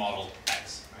SNC model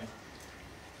X, right?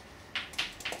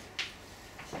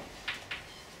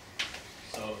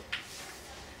 So,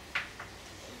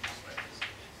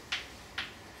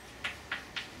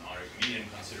 Archimedean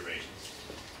considerations.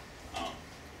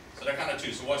 So there are kind of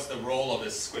two. So what's the role of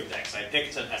this script X? I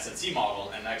picked an SNC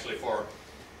model, and actually for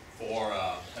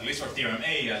at least for theorem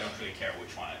A, I don't really care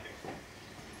which one I pick.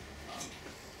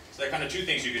 So there are kind of two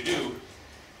things you could do.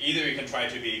 Either you can try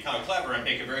to be kind of clever and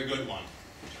pick a very good one.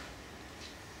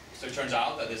 So it turns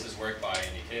out that this is work by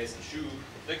Nicaise and Xu in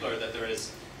particular, that there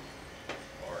is,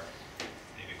 or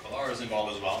maybe Kolar is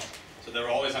involved as well. So there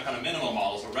are always some kind of minimal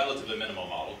models, or relatively minimal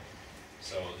model.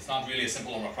 So it's not really a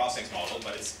simple normal crossings model,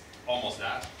 but it's almost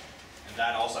that. And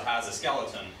that also has a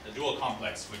skeleton, a dual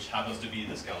complex, which happens to be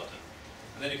the skeleton.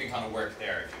 And then you can kind of work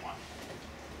there if you want.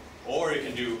 Or you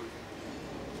can do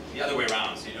the other way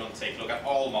around, so you don't look at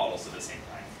all models at the same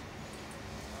time.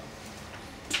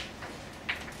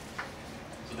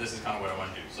 So this is kind of what I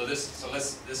want to do. So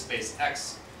this space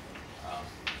X,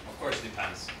 of course,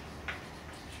 depends.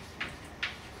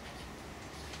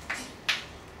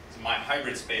 So my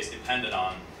hybrid space depended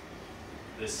on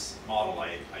this model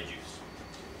I used.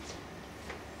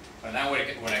 And now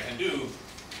what I can do,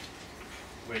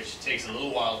 which takes a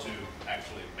little while to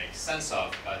actually make sense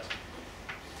of, but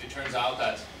it turns out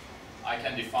that I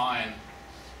can define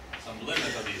some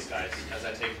limit of these guys as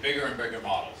I take bigger and bigger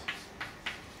models.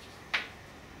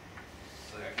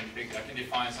 So I can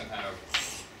define some kind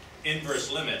of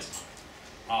inverse limit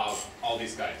of all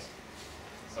these guys.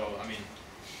 So I mean,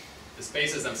 the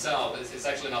spaces themselves, it's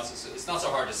actually not so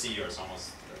hard to see, or it's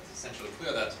essentially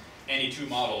clear that any two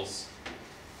models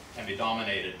can be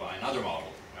dominated by another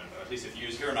model. And at least if you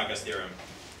use Hironaka's theorem,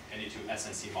 any two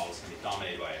SNC models can be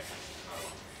dominated by another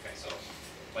one. Okay, so,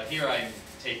 but here I'm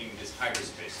taking this hybrid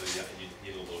space, so you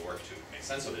need a little work to make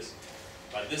sense of this.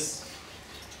 But this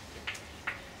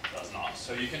does not.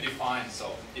 So you can define,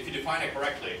 so if you define it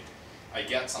correctly, I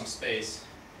get some space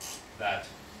that,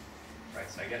 right,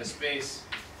 so I get a space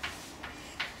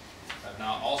that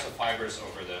now also fibers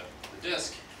over the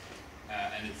disk,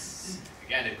 and it's,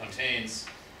 again, it contains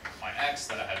my X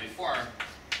that I had before.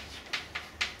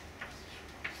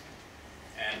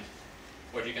 And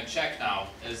what you can check now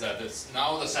is that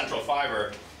now the central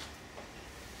fiber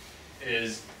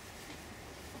is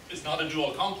not a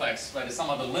dual complex, but is some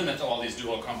of the limit of all these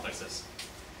dual complexes.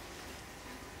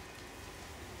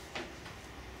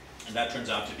 And that turns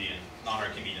out to be a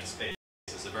non-Archimedean space.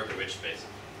 It's a Berkovich space.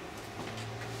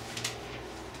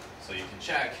 So you can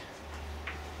check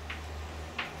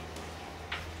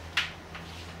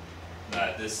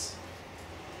that this,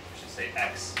 I should say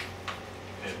X,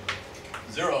 is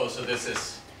 0, so this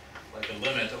is like the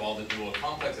limit of all the dual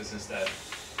complexes instead.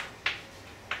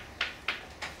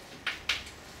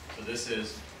 So this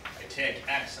is, I take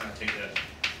X and I take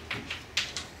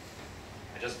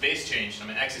I just base change. I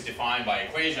mean, X is defined by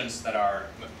equations that are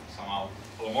somehow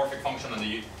holomorphic function on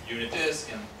the unit disk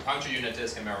and puncture unit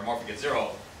disk and meromorphic at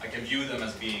 0. I can view them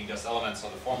as being just elements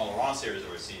of the formal Laurent series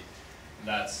over C. And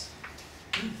that's,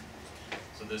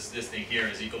 so this thing here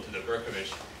is equal to the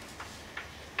Berkovich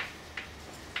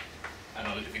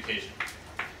analytification.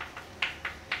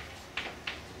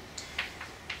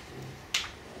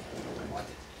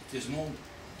 There's no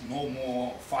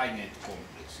more finite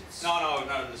complex. It's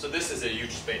No. So this is a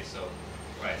huge space. So,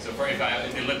 right. So for if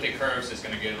the elliptic curves is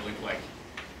going to get look like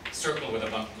a circle with a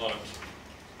lot of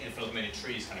infinite many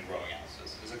trees kind of growing out. So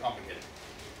it's a complicated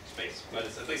space, but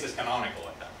at least it's canonical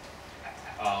like that.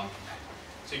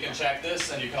 So you can check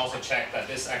this, and you can also check that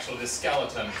this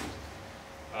skeleton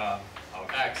of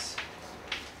X,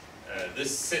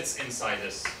 this sits inside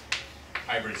this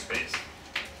hybrid space.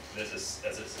 This is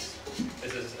as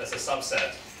a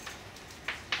subset,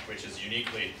 which is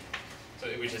uniquely,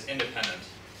 which is independent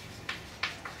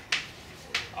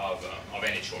of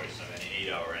any choice, of any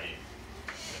eta or any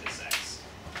this X.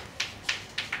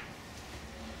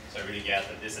 So I really get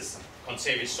that this is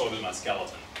Kontsevich-Sodelman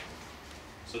skeleton.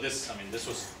 So this, I mean, this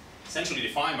was essentially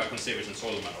defined by Kontsevich and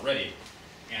Sodelman already,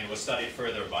 and was studied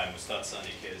further by Mustatsa,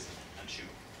 Nikes, and Chu.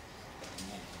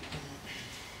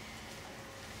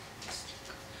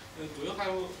 Do you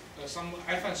have some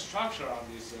FN structure on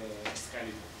this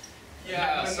skeleton?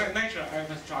 Yeah. Natural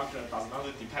FN structure does not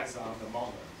depend on the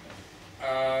model.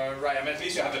 Right. I mean, at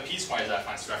least you have a piecewise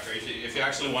affine structure. If you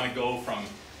actually want to go from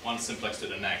one simplex to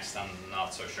the next, I'm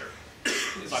not so sure.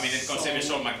 So I mean, it's considered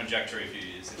short my conjecture if you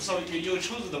use it. So you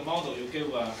choose the model, you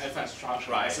give a FN structure,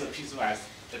 right? As a piecewise.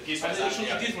 The piecewise. And you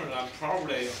choose different.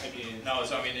 Probably, I mean. No.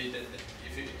 So I mean,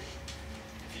 if you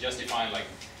just define like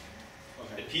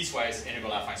the piecewise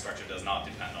integral affine structure does not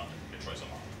depend on the choice of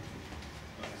model.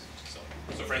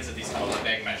 So for instance, these kind of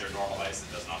Lebesgue measure normalized,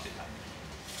 it does not depend.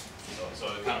 So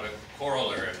kind of a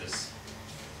corollary of this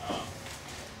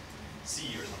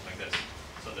C or something like this.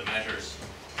 So the measures,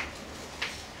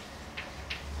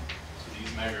 so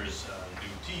these measures do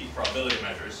T, probability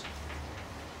measures,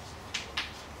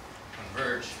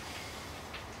 converge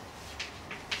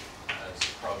as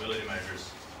probability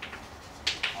measures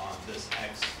on this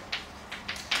X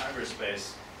hybrid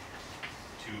space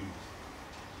to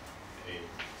a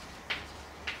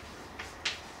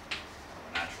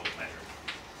natural measure.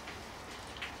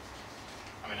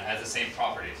 I mean, it has the same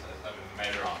properties. I have a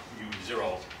measure on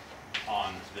U0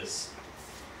 on this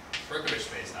Berkovich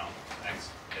space now, X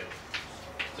hit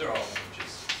 0, which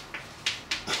is,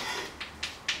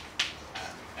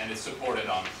 and it's supported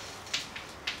on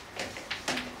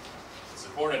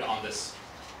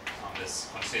this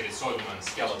Kontsevich-Sodelman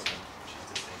skeleton, which is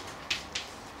this thing,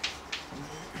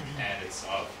 and it's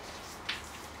of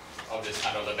this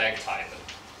kind of Lebesgue type. I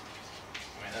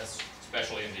mean, that's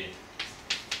especially in the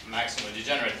maximally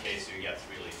degenerate case, you get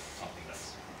really something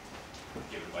that's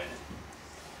given by the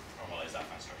normalized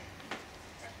affine structure.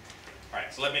 Okay. All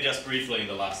right, so let me just briefly in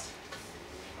the last,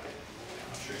 I'm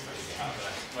not sure if I really have, but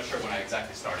I'm not sure when I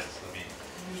exactly started, so let me.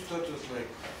 You started like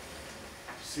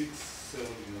 6, 7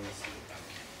 years.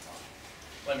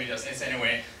 Let me just, it's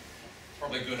anyway,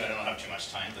 probably good I don't have too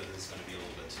much time, but this is going to be a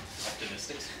little bit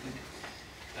optimistic.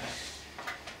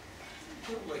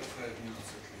 Like 5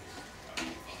 minutes at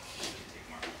least.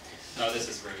 No, this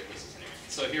is anyway.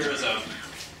 So here is a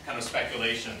kind of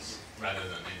speculations rather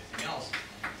than anything else.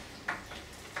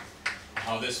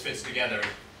 How this fits together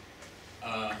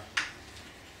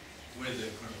with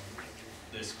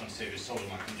this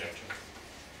Kontsevich-Sodelman conjecture.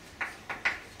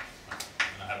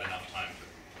 And I have enough time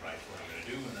to write what I'm going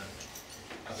to do, and then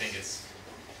I think it's,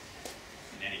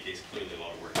 in any case, clearly a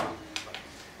lot of work.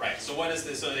 Right, so what is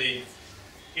this? So these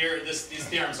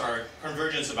theorems are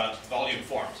convergence about volume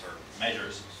forms, or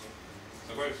measures.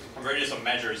 So convergence of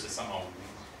measures is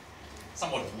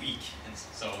somewhat weak, and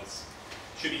so it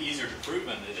should be easier to prove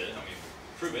than it is. I mean,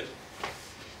 prove it.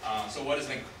 So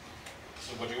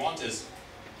what you want is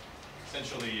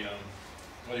essentially,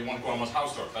 well, you want Gorm's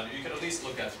Hausdorff, but you can at least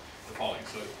look at the following.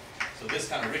 So this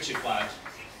kind of Ritchie flat,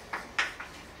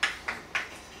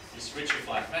 this Ritchie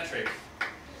flat metric,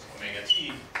 omega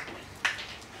t,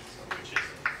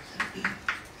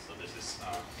 so this is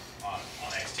on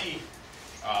xt.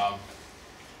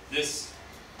 This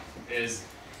is,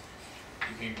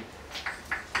 you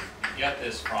get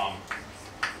this from,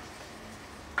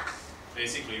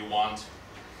 basically you want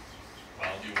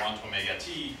omega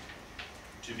t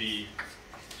to be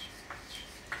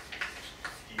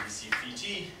EBC phi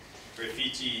t, where phi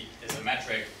t is a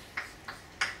metric.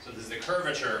 So this is the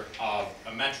curvature of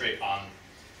a metric on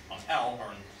L,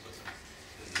 or so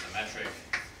this is a metric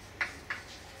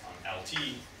on LT,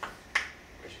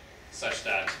 which such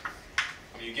that,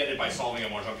 I mean, you get it by solving a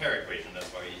Monge-Ampere equation. That's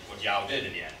what Yau did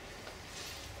in the end.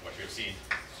 What you've seen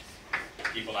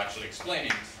people actually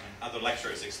explaining, other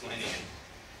lecturers explaining in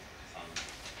some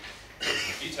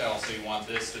detail. So you want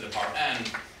this to the power n.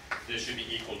 This should be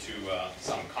equal to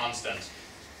some constant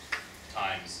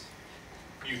times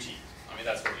mu t. I mean,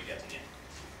 that's what you get in the end.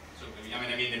 So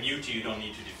I mean the mu t you don't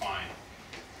need to define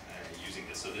using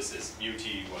this. So this is mu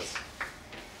t was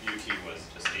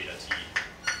just eta t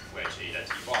wedge eta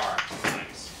t bar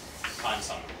times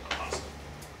some constant.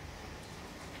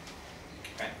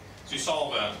 Okay. So you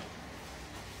solve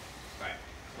right.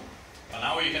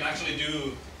 you can actually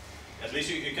do, at least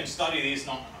you can study these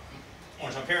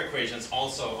non-Ampere equations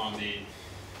also on the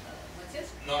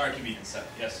non-Archimedean set.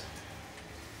 Yes?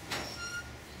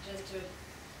 Just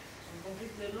I'm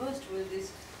completely lost with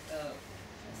this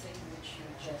thing which you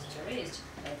just raised,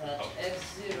 that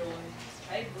x0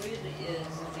 hybrid is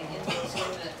the inverse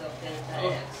limit of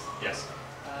delta x. Yes.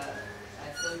 I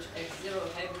thought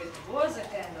x0 hybrid was a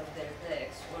kind of delta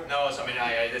x. Or No, so I mean,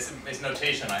 this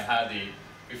notation I had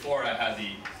before I had the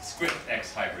script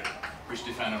x hybrid, which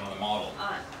depended on the model.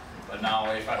 But now,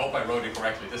 I hope I wrote it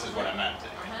correctly, this is what I meant.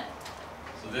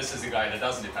 So this is the guy that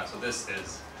doesn't depend. So this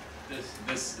is,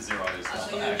 this 0 is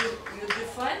so you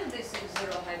define this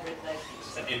x0 hybrid like this?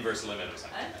 It's an inverse limit or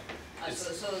something.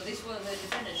 So this was the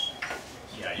definition?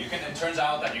 Yeah, you can, it turns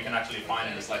out that you can actually define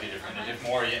it in a slightly different,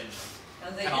 more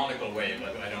canonical way,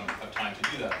 but I don't have time to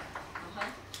do that.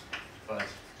 But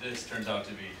this turns out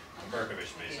to be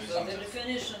Berkovich based. So the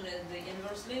definition is the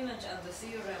inverse limit, and the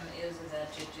theorem is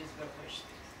that it is Berkovich.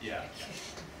 Yeah.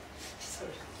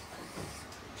 Sorry.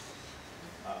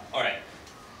 All right.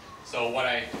 So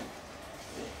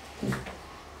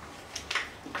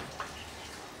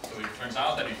so it turns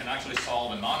out that you can actually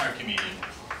solve a non-Archimedean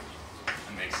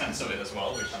and make sense of it as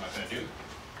well, which I'm not going to do.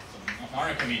 So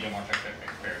non-Archimedean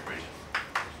Ampere equation.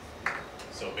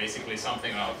 So basically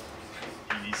something of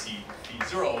EDC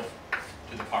P0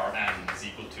 to the power n is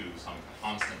equal to some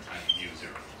constant times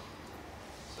mu0.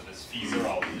 So this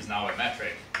phi0 is now a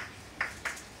metric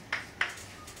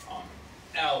on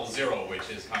L0, which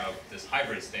is kind of this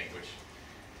hybrid thing, which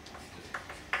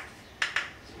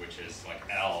is like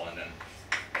L, and then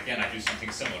again I do something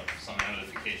similar, some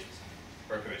notification, some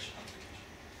Berkovich notification.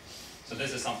 So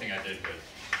this is something I did with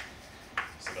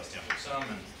Sebastian Buxom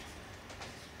and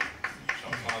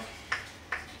Jean-Claude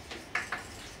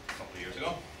a couple of years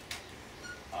ago.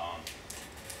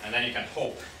 And then you can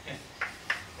hope,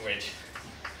 wait.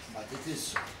 But it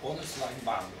is honest line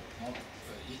bundle, not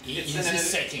in the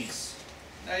settings.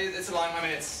 It's a line, I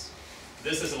mean, this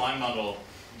is a line bundle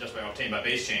just obtained by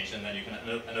base change, and then you can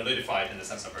analytify it in the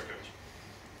sense of Berkovich.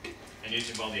 And you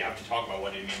have to talk about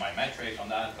what do you mean by metric on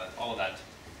that, but all of that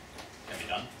can be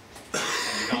done.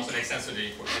 And you can also make sense of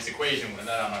this equation, and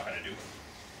that I'm not going to do.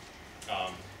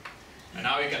 And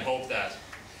now you can hope that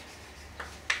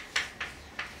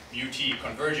mu t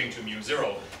converging to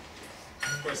mu0.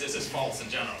 Of course, this is false in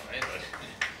general, right?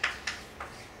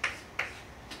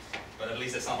 But at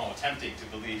least it's somehow tempting to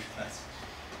believe that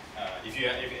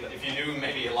if you knew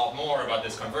maybe a lot more about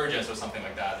this convergence or something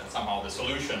like that, then somehow the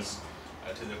solutions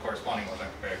to the corresponding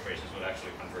Ampere equations would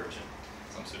actually converge in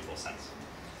some suitable sense.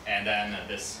 And then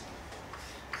this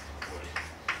would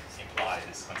imply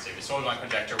this Solnit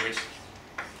conjecture, which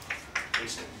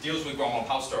deals with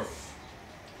Gromov-Hausdorff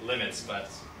limits,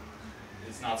 but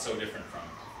it's not so different from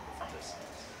this.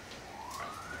 Right.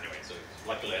 Anyway, so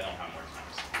luckily I don't have more time.